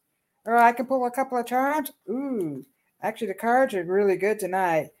cards, or I can pull a couple of charms. Ooh, actually, the cards are really good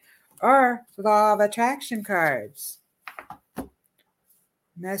tonight. Or the law of attraction cards.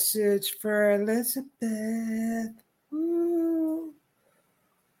 Message for Elizabeth. Ooh,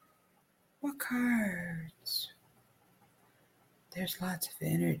 what cards? There's lots of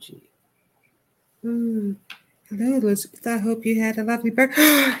energy. Ooh, hello, Elizabeth. I hope you had a lovely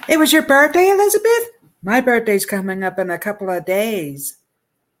birthday. It was your birthday, Elizabeth? My birthday's coming up in a couple of days.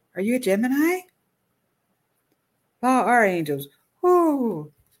 Are you a Gemini? Oh, our angels.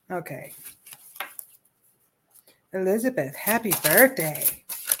 Ooh, okay. Elizabeth, happy birthday.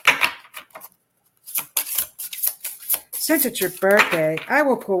 Since it's your birthday, I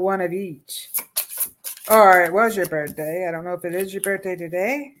will pull one of each. Or it was your birthday. I don't know if it is your birthday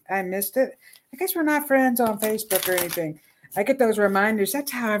today. I missed it. I guess we're not friends on Facebook or anything. I get those reminders.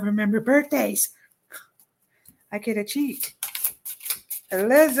 That's how I remember birthdays. I get a cheat.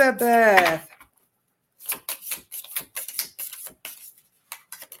 Elizabeth.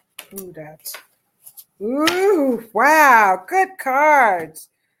 Ooh, that's. Ooh, wow. Good cards.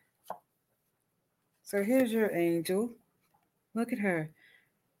 So here's your angel. Look at her.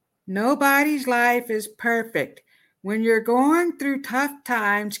 Nobody's life is perfect. When you're going through tough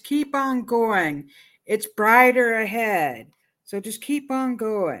times, keep on going. It's brighter ahead. So just keep on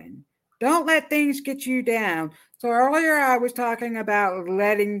going. Don't let things get you down. So earlier I was talking about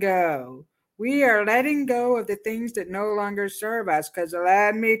letting go. We are letting go of the things that no longer serve us, because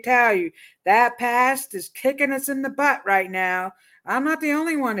let me tell you, that past is kicking us in the butt right now. I'm not the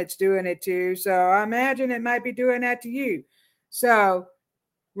only one that's doing it to, so I imagine it might be doing that to you. So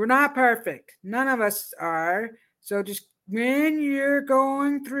we're not perfect. None of us are. So just when you're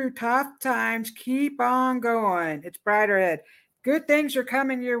going through tough times, keep on going. It's brighter ahead. Good things are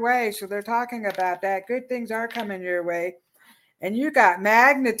coming your way. So they're talking about that. Good things are coming your way. And you got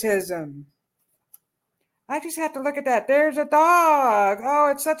magnetism. I just have to look at that. There's a dog. Oh,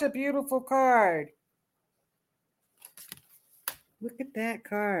 it's such a beautiful card. Look at that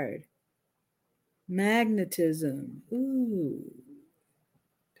card. Magnetism. Ooh.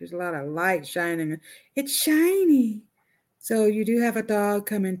 There's a lot of light shining. It's shiny. So you do have a dog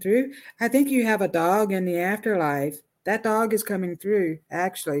coming through. I think you have a dog in the afterlife. That dog is coming through,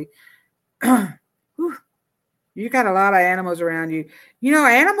 actually. You got a lot of animals around you. You know,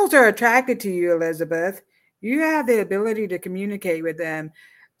 animals are attracted to you, Elizabeth. You have the ability to communicate with them.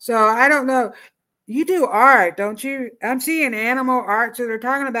 So I don't know. You do art, don't you? I'm seeing animal art. So they're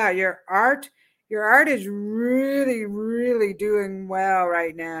talking about your art. Your art is really, really doing well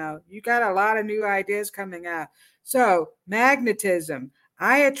right now. You got a lot of new ideas coming out. So magnetism.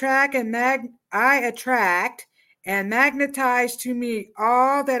 I attract and magnetize to me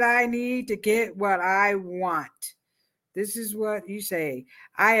all that I need to get what I want. This is what you say.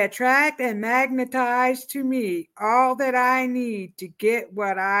 I attract and magnetize to me all that I need to get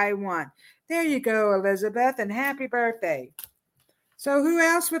what I want. There you go, Elizabeth, and happy birthday. So who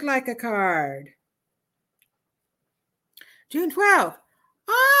else would like a card? June 12th.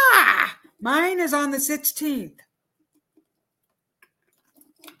 Ah, mine is on the 16th.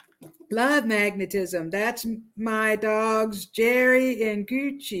 Love magnetism. That's my dogs, Jerry and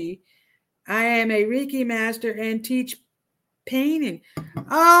Gucci. I am a Reiki master and teach painting.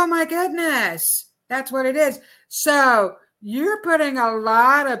 Oh my goodness. That's what it is. So you're putting a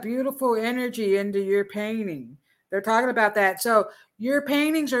lot of beautiful energy into your painting. They're talking about that. So your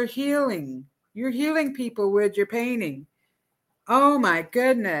paintings are healing. You're healing people with your painting. Oh my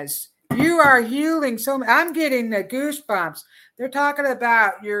goodness. You are healing so I'm getting the goosebumps. They're talking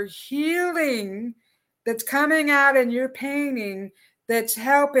about your healing that's coming out in your painting that's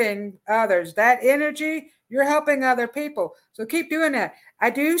helping others. That energy, you're helping other people. So keep doing that.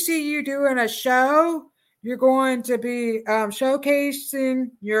 I do see you doing a show. You're going to be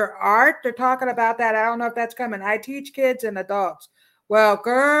showcasing your art. They're talking about that. I don't know if that's coming. I teach kids and adults. Well,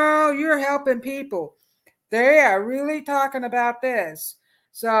 girl, you're helping people. They are really talking about this.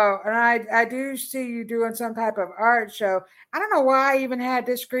 So, and I do see you doing some type of art show. I don't know why I even had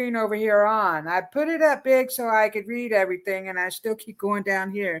this screen over here on. I put it up big so I could read everything, and I still keep going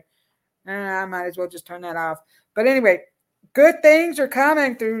down here. I might as well just turn that off. But anyway, good things are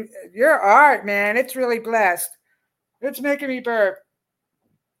coming through your art, man. It's really blessed. It's making me burp.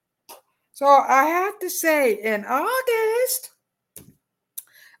 So I have to say, in August,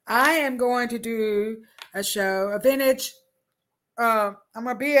 I am going to do a show, a vintage I'm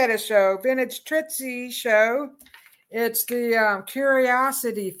going to be at a show, Vintage Tritsy show. It's the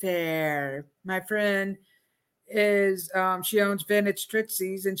Curiosity Fair. My friend is, she owns Vintage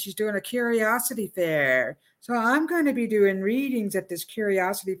Tritsy's, and she's doing a Curiosity Fair. So I'm going to be doing readings at this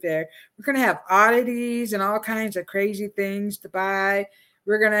Curiosity Fair. We're going to have oddities and all kinds of crazy things to buy.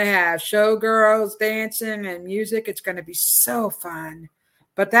 We're going to have showgirls dancing and music. It's going to be so fun.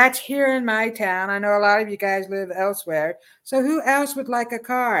 But that's here in my town. I know a lot of you guys live elsewhere. So who else would like a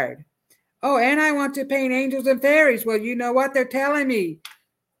card? Oh, and I want to paint angels and fairies. Well, you know what they're telling me?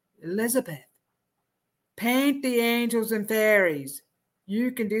 Elizabeth, paint the angels and fairies.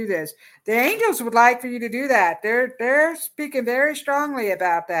 You can do this. The angels would like for you to do that. They're speaking very strongly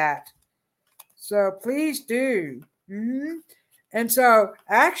about that. So please do. And so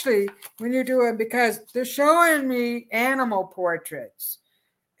actually, when you're doing, because they're showing me animal portraits.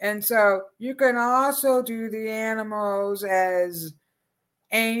 And so you can also do the animals as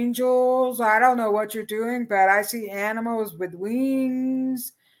angels. I don't know what you're doing, but I see animals with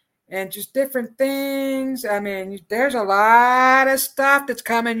wings and just different things. I mean, there's a lot of stuff that's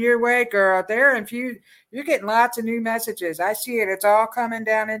coming your way, girl. You're getting lots of new messages. I see it. It's all coming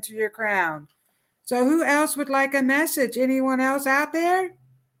down into your crown. So who else would like a message? Anyone else out there?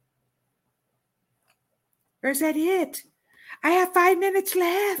 Or is that it? I have 5 minutes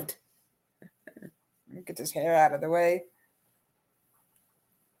left. Let me get this hair out of the way.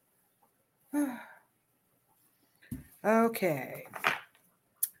 Okay.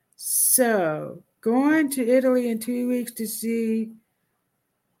 So, going to Italy in 2 weeks to see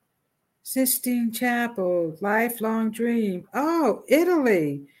Sistine Chapel, Lifelong Dream. Oh,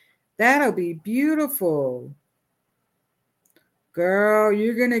 Italy. That'll be beautiful. Girl,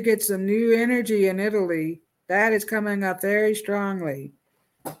 you're going to get some new energy in Italy. That is coming up very strongly.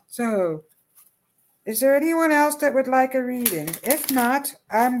 So, is there anyone else that would like a reading? If not,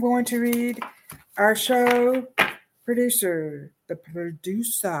 I'm going to read our show producer. The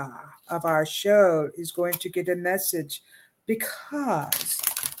producer of our show is going to get a message because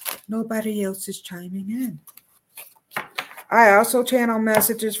nobody else is chiming in. I also channel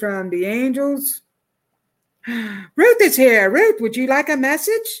messages from the angels. Ruth is here. Ruth, would you like a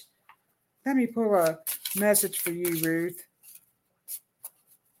message? Let me pull a message for you, Ruth.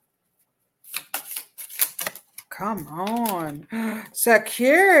 Come on.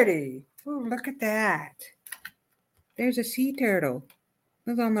 Security. Oh, look at that. There's a sea turtle.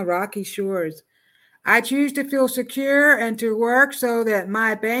 Lives on the rocky shores. I choose to feel secure and to work so that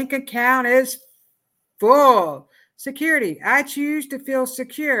my bank account is full. Security. I choose to feel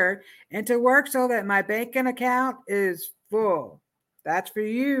secure and to work so that my banking account is full. That's for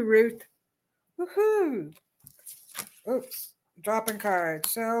you, Ruth. Woohoo. Oops. Dropping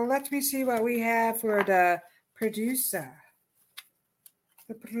cards. So let me see what we have for the producer.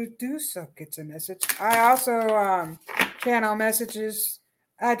 The producer gets a message. I also channel messages.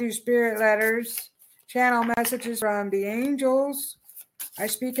 I do spirit letters. Channel messages from the angels. I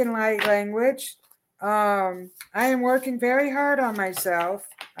speak in light language. I am working very hard on myself.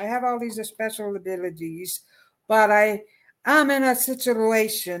 I have all these special abilities, but I'm in a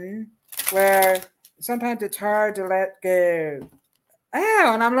situation where sometimes it's hard to let go.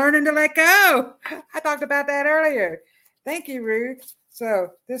 Oh, and I'm learning to let go. I talked about that earlier. Thank you, Ruth.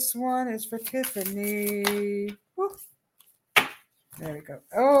 So this one is for Tiffany. Woo. There we go.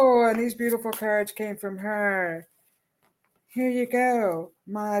 Oh, and these beautiful cards came from her. Here you go,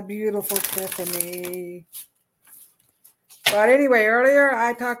 my beautiful Tiffany. But anyway, earlier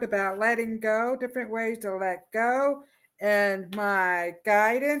I talked about letting go, different ways to let go. And my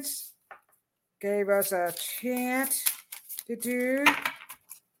guidance gave us a chant to do,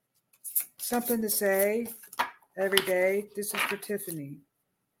 something to say every day. This is for Tiffany,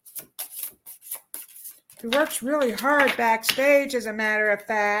 who works really hard backstage, as a matter of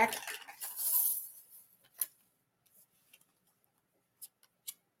fact.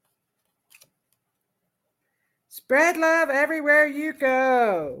 Spread love everywhere you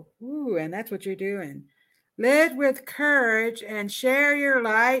go. Ooh, and that's what you're doing. Live with courage and share your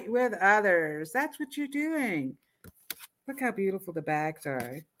light with others. That's what you're doing. Look how beautiful the bags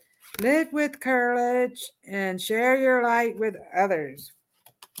are. Live with courage and share your light with others.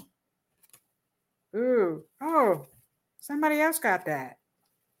 Ooh, oh, somebody else got that.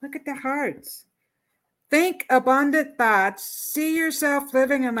 Look at the hearts. Think abundant thoughts. See yourself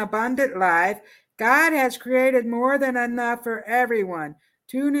living an abundant life. God has created more than enough for everyone.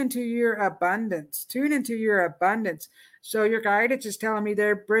 Tune into your abundance. Tune into your abundance. So your guidance is telling me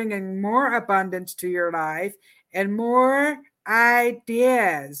they're bringing more abundance to your life and more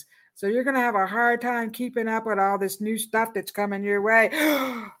ideas. So you're going to have a hard time keeping up with all this new stuff that's coming your way.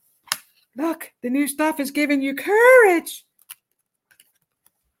 Look, the new stuff is giving you courage.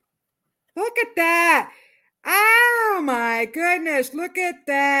 Look at that. Oh my goodness, look at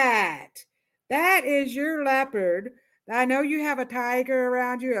that. That is your leopard. I know you have a tiger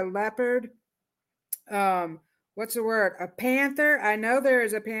around you, a leopard. What's the word? A panther. I know there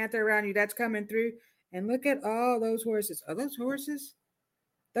is a panther around you that's coming through. And look at all those horses. Are those horses?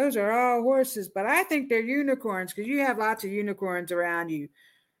 Those are all horses, but I think they're unicorns because you have lots of unicorns around you.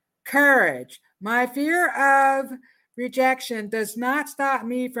 Courage. My fear of rejection does not stop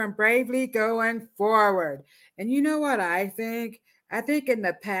me from bravely going forward. And you know what I think? I think in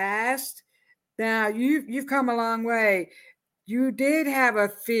the past, now you've come a long way. You did have a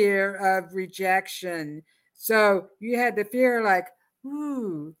fear of rejection. So you had the fear like,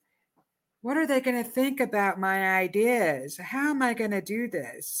 ooh, what are they going to think about my ideas? How am I going to do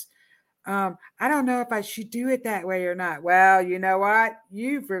this? I don't know if I should do it that way or not. Well, you know what?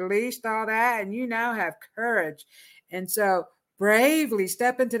 You've released all that and you now have courage. And so bravely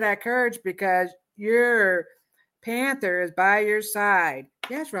step into that courage because your panther is by your side.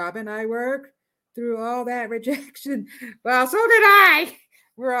 Yes, Robin, I work through all that rejection. Well, so did I.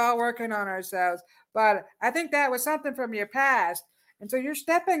 We're all working on ourselves. But I think that was something from your past. And so you're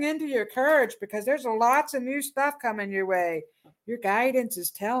stepping into your courage because there's lots of new stuff coming your way. Your guidance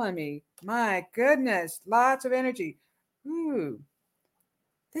is telling me, my goodness, lots of energy. Ooh,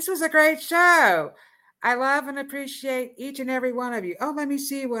 this was a great show. I love and appreciate each and every one of you. Oh, let me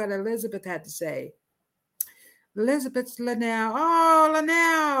see what Elizabeth had to say. Elizabeth's Linnell. Oh,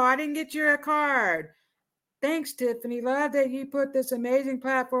 Linnell, I didn't get you a card. Thanks, Tiffany. Love that you put this amazing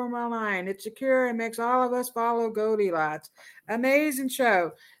platform online. It's secure and makes all of us follow Goldilocks. Amazing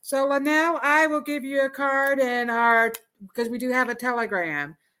show. So, Linnell, I will give you a card because we do have a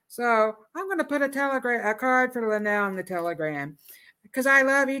Telegram. So I'm going to put a card for Linnell in the Telegram because I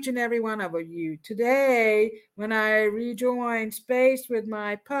love each and every one of you. Today, when I rejoined space with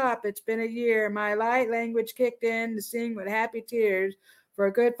my pup, it's been a year. My light language kicked in to sing with happy tears for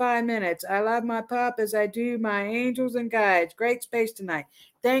a good 5 minutes. I love my pup as I do my angels and guides. Great space tonight.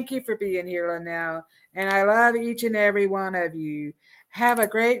 Thank you for being here, Linnell. And I love each and every one of you. Have a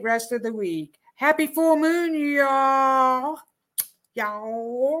great rest of the week. Happy full moon, y'all.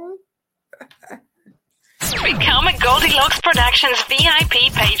 Y'all. Become a Goldilocks Productions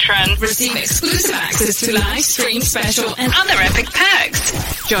VIP patron. Receive exclusive access to live stream special and other epic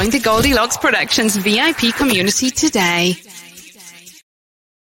perks. Join the Goldilocks Productions VIP community today.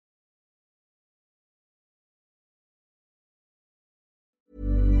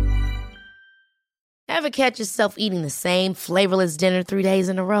 Ever catch yourself eating the same flavorless dinner 3 days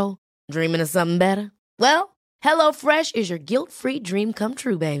in a row? Dreaming of something better? Well, HelloFresh is your guilt-free dream come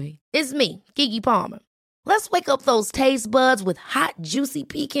true, baby. It's me, Keke Palmer. Let's wake up those taste buds with hot, juicy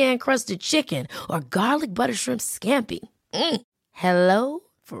pecan-crusted chicken or garlic butter shrimp scampi. Hello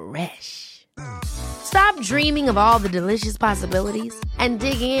Fresh. Stop dreaming of all the delicious possibilities and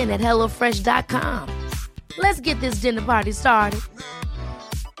dig in at HelloFresh.com. Let's get this dinner party started.